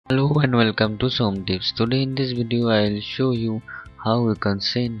Hello and welcome to Som Tips. Today in this video I will show you how you can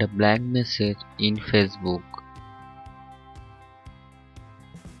send a blank message in Facebook.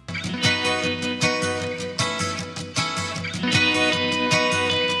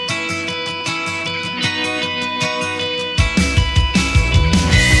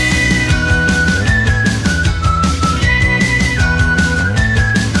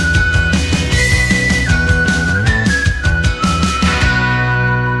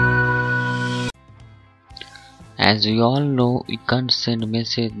 As we all know, you can't send a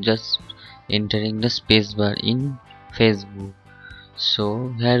message just entering the spacebar in Facebook.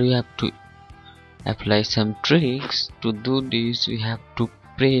 So here we have to apply some tricks. To do this, we have to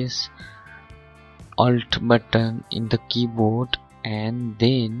press Alt button in the keyboard and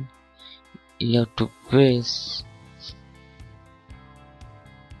then you have to press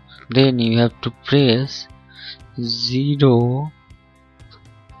 0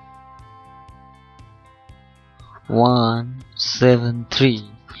 173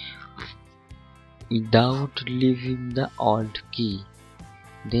 without leaving the Alt key.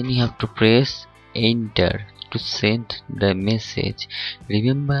 Then you have to press enter to send the message.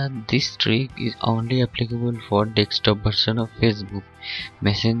 Remember, this trick is only applicable for desktop version of Facebook.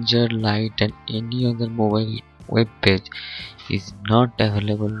 Messenger Lite and any other mobile web page is not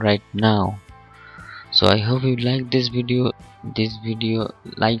available right now. So I hope you like this video.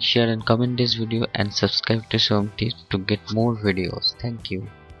 Like, share and comment this video and subscribe to Som Tips to get more videos. Thank you.